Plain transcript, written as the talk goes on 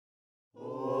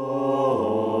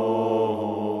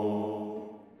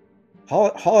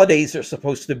holidays are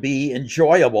supposed to be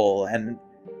enjoyable and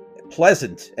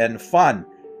pleasant and fun,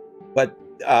 but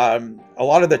a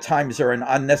lot of the times they're an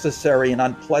unnecessary and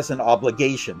unpleasant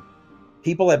obligation.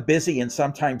 People have busy and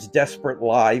sometimes desperate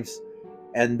lives,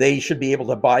 and they should be able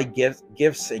to buy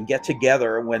gifts and get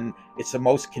together when it's the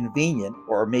most convenient,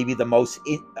 or maybe the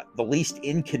least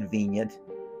inconvenient.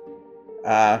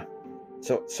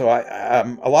 So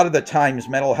a lot of the times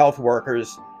mental health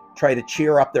workers try to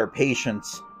cheer up their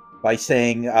patients by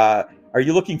saying, are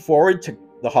you looking forward to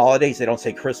the holidays? They don't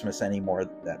say Christmas anymore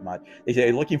that much. They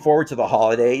say, looking forward to the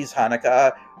holidays,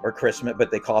 Hanukkah or Christmas,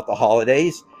 but they call it the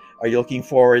holidays. Are you looking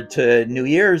forward to New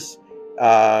Year's?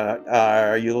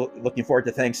 Are you looking forward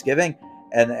to Thanksgiving?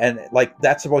 And like,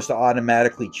 that's supposed to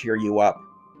automatically cheer you up.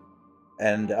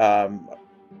 And a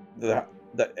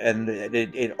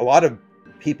lot of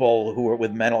people who are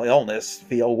with mental illness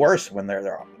feel worse when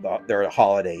they're at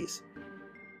holidays.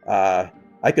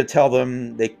 I could tell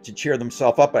them to cheer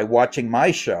themselves up by watching my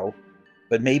show,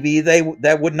 but maybe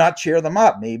that would not cheer them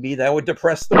up. Maybe that would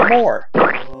depress them more.